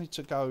just wanted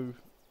to go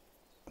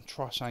and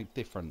try something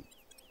different.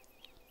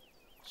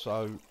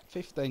 So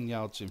 15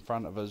 yards in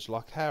front of us,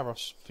 like how I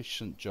fish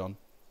St John.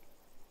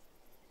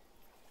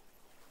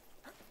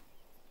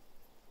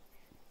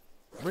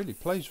 Really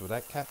pleased with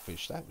that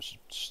catfish. That was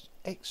just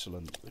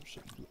excellent. It was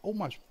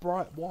almost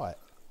bright white.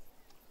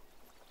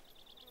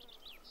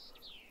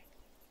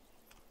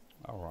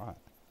 Alright.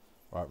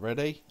 Right,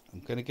 ready? I'm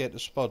going to get the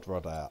spod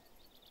rod out.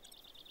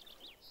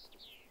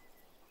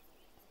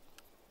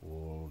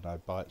 Oh,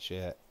 no bites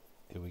yet.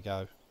 Here we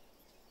go.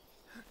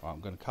 Right, I'm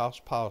going to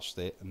cast past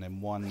it and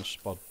then wind the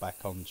spod back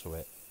onto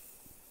it.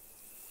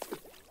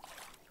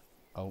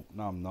 Oh,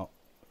 no I'm not.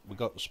 We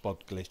got the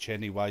spod glitch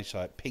anyway,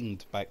 so it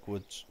pinged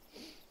backwards.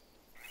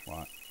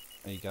 Right,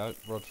 there you go.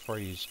 Rod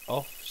 3 is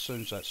off as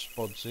soon as that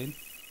spod's in.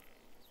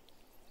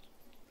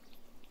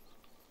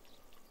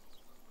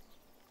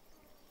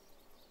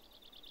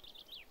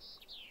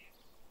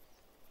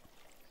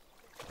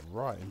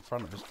 Right in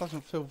front of us.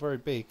 Doesn't feel very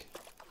big.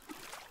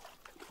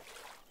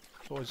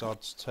 It's always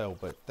hard to tell,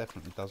 but it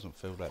definitely doesn't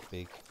feel that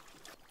big.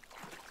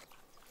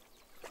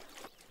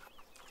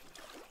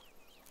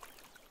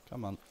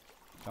 Come on,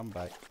 come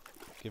back.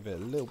 Give it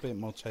a little bit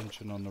more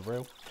tension on the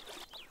reel.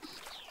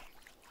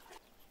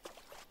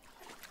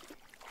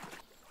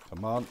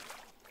 Come on.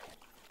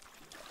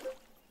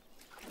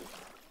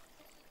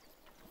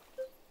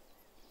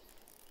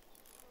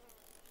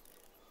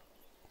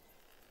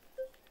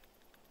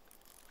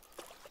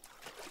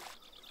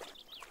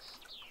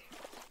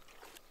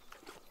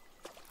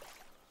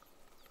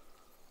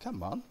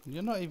 Come on,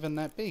 you're not even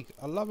that big.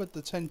 I lowered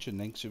the tension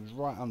then because it was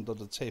right under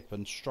the tip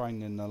and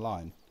straining the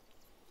line.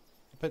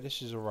 I bet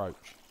this is a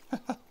roach.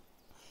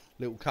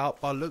 Little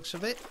carp by the looks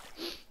of it.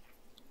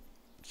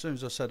 As soon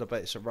as I said I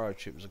bet it's a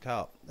roach, it was a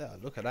carp. Yeah,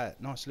 look at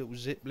that. Nice little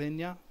zip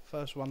linear.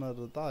 First one of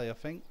the day, I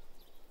think.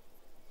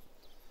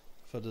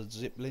 For the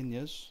zip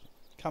linears.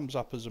 Comes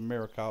up as a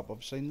mirror carp,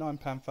 obviously. £9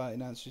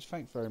 13 ounces.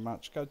 Thanks very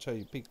much. Go tell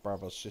your big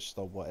brother,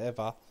 sister,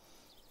 whatever,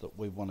 that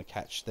we want to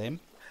catch them.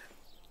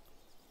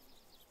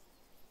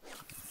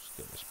 Let's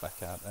get this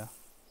back out there.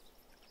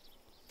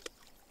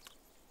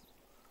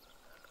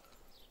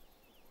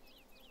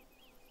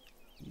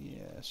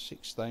 Yeah,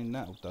 16,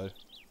 that'll do.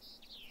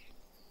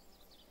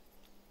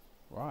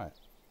 Right,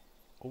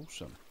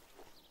 awesome.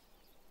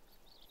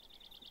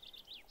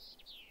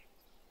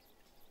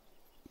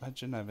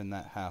 Imagine having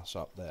that house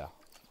up there.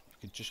 You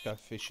could just go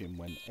fishing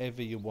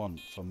whenever you want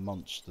for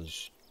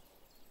monsters.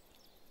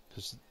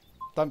 Because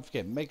don't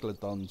forget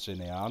megalodons in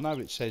here. I know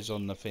it says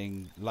on the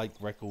thing lake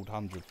record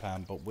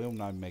 £100, but we'll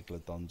know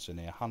megalodons in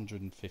here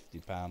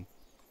 £150.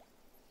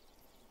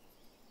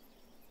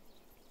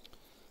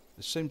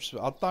 It seems to,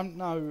 I don't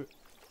know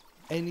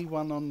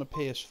anyone on the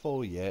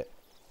PS4 yet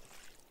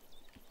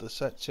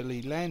that's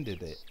actually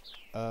landed it.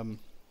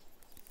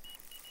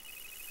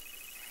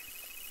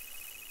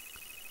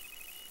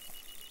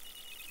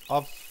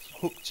 I've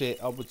hooked it,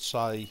 I would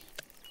say,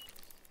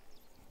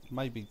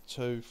 maybe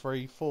 2,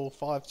 3, 4,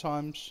 5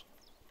 times,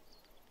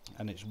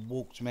 and it's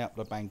walked me up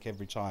the bank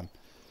every time.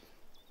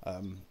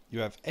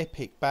 You have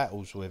epic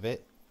battles with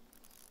it,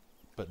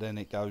 but then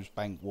it goes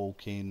bank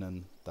walking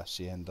and that's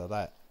the end of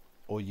that.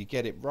 Or you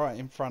get it right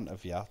in front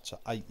of you to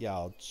 8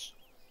 yards.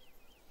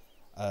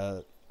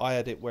 I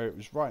had it where it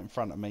was right in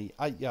front of me,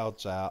 8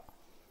 yards out.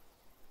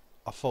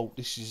 I thought,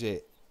 this is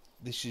it.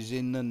 This is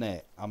in the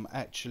net. I'm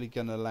actually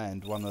going to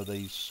land one of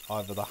these,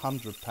 either the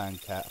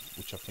 £100 cat,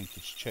 which I think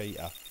is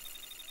cheetah,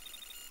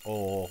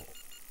 or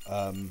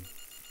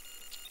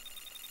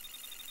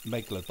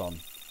megalodon.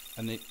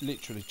 And it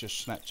literally just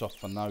snapped off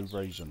for no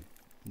reason.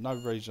 No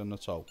reason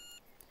at all.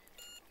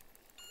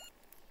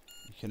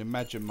 You can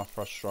imagine my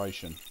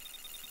frustration.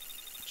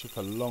 It took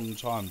a long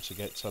time to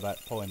get to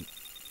that point.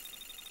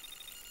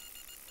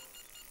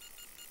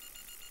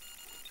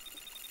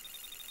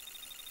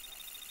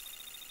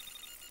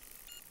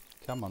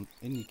 Come on,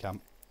 in you come.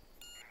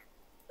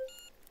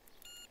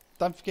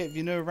 Don't forget, if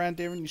you're new around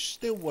here and you're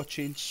still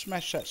watching,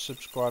 smash that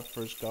subscribe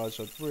for us, guys.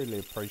 I'd really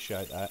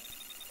appreciate that.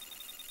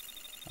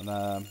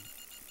 And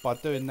by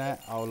doing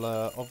that, I'll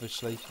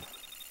obviously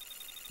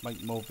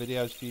make more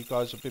videos for you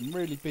guys. I've been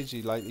really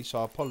busy lately,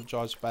 so I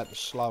apologise about the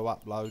slow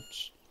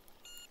uploads.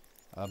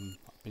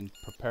 been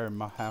preparing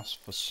my house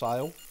for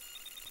sale,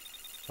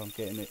 so I'm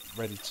getting it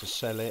ready to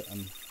sell it,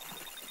 and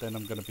then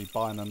I'm going to be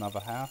buying another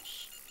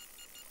house.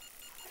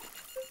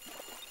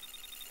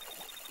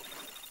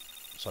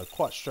 So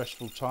quite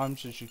stressful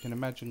times, as you can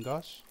imagine,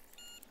 guys.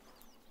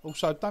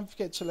 Also, don't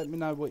forget to let me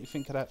know what you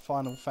think of that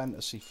Final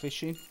Fantasy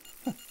fishing,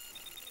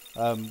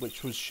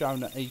 which was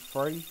shown at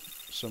E3.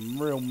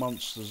 Some real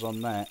monsters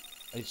on that.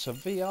 It's a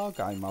VR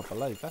game, I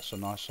believe. That's a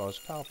nice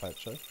sized carp,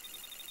 actually.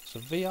 It's a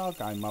VR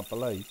game, I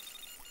believe.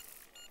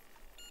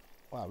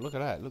 Wow, look at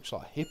that. It looks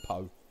like a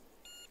hippo.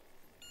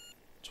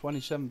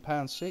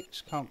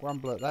 £27.6. Can't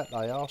grumble at that.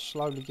 They are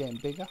slowly getting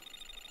bigger.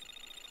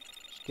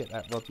 Let's get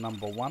that rod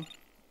number 1.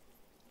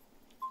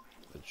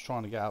 It's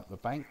trying to get up the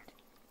bank.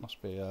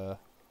 Must be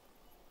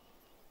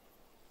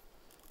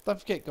Don't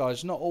forget,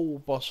 guys, not all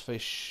boss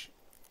fish.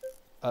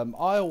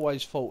 I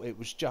always thought it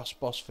was just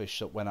boss fish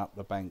that went up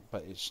the bank,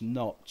 but it's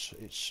not.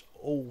 It's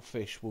all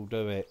fish will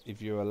do it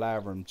if you allow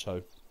them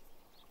to.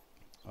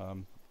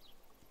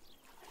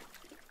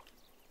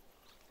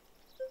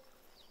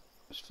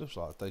 This feels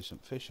like a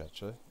decent fish,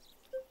 actually.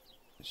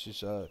 This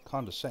is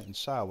kind of setting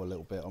sail a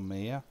little bit on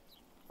me here.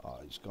 Oh,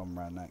 he's gone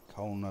round that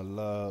corner.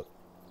 Look,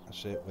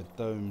 that's it. We're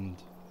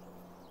doomed.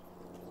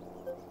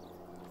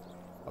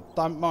 I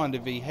don't mind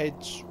if he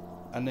heads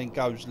and then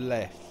goes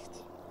left.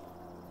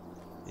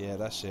 Yeah,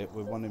 that's it.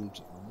 We want him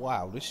to...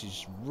 Wow, this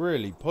is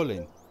really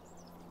pulling.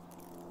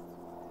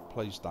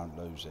 Please don't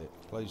lose it.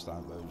 Please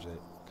don't lose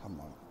it.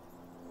 Come on.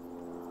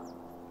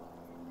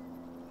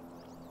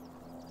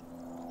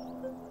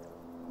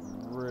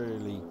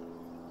 Really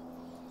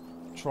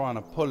trying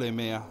to pull him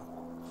here.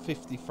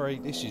 53.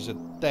 This is a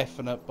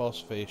definite boss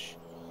fish.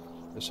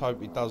 Let's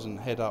hope he doesn't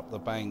head up the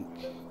bank.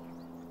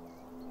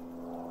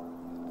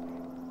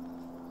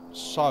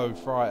 So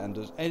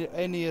frightened.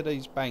 Any of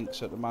these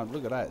banks at the moment.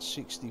 Look at that.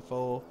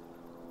 64.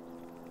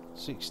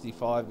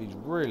 65. He's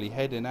really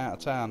heading out of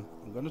town.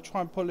 I'm going to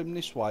try and pull him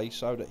this way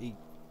so that he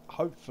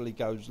hopefully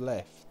goes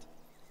left.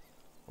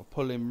 Or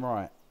pull him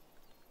right.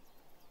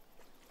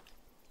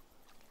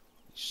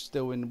 He's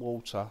still in the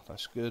water.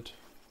 That's good.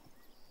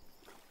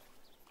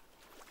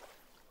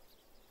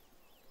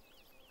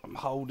 I'm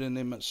holding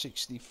him at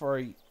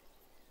 63.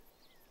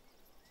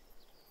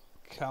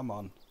 Come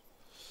on.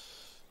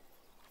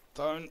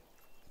 Don't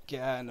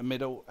get out in the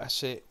middle.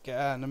 That's it. Get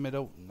out in the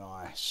middle.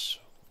 Nice.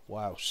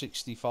 Wow,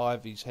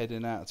 65. He's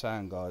heading out of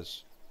town,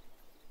 guys.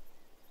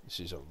 This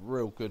is a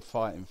real good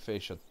fighting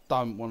fish. I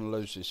don't want to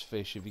lose this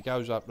fish. If he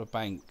goes up the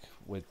bank,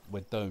 we're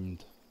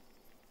doomed.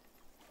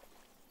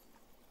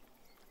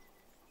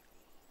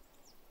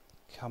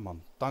 Come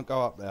on. Don't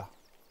go up there.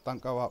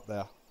 Don't go up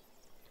there.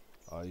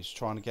 Oh, he's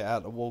trying to get out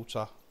of the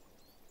water.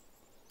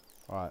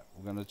 Right,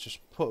 we're going to just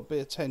put a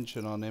bit of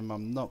tension on him.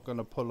 I'm not going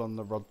to pull on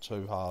the rod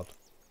too hard.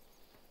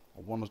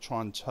 I want to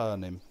try and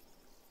turn him.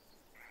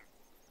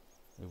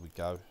 Here we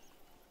go.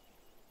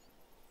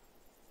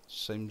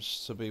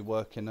 Seems to be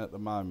working at the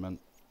moment.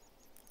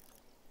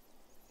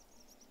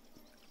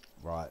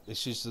 Right,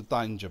 this is the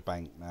danger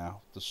bank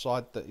now. The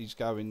side that he's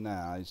going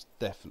now is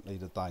definitely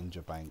the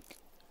danger bank.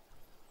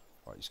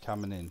 Right, he's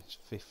coming in. It's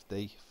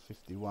 50,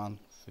 51,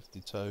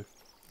 52.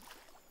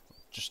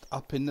 Just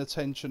upping the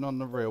tension on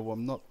the reel.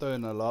 I'm not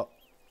doing a lot.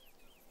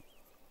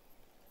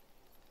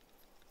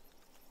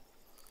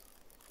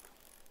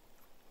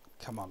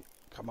 Come on,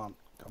 come on,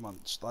 come on.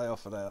 Stay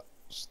off of there.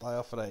 Stay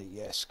off of there.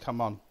 Yes,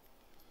 come on.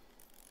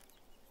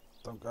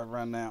 Don't go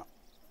around now.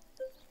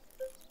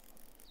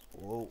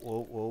 Whoa,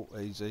 whoa, whoa.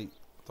 Easy.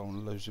 Don't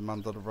want to lose him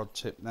under the rod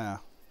tip now.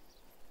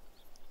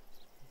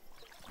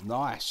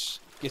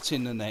 Nice. Get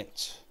in the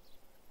net.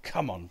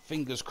 Come on.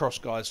 Fingers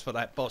crossed, guys, for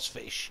that boss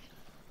fish.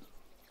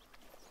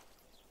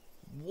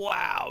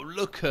 Wow,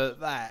 look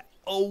at that.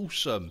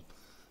 Awesome.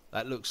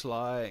 That looks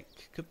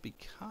like... Could be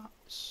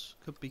cuts.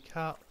 Could be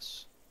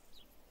cuts.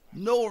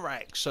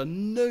 NORAX, a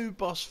new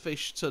boss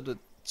fish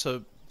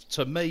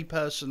to me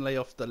personally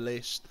off the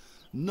list.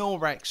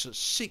 NORAX at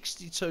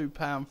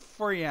 £62,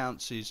 3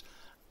 ounces.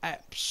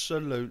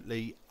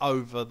 Absolutely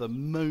over the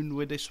moon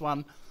with this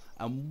one.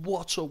 And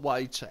what a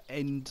way to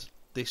end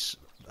this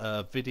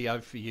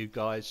video for you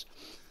guys.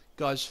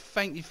 Guys,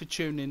 thank you for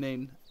tuning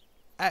in.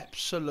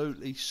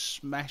 Absolutely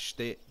smashed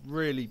it.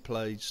 Really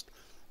pleased.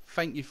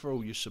 Thank you for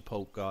all your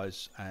support,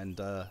 guys. And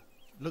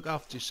look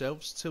after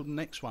yourselves till the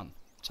next one.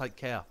 Take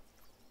care.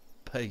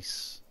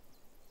 Peace.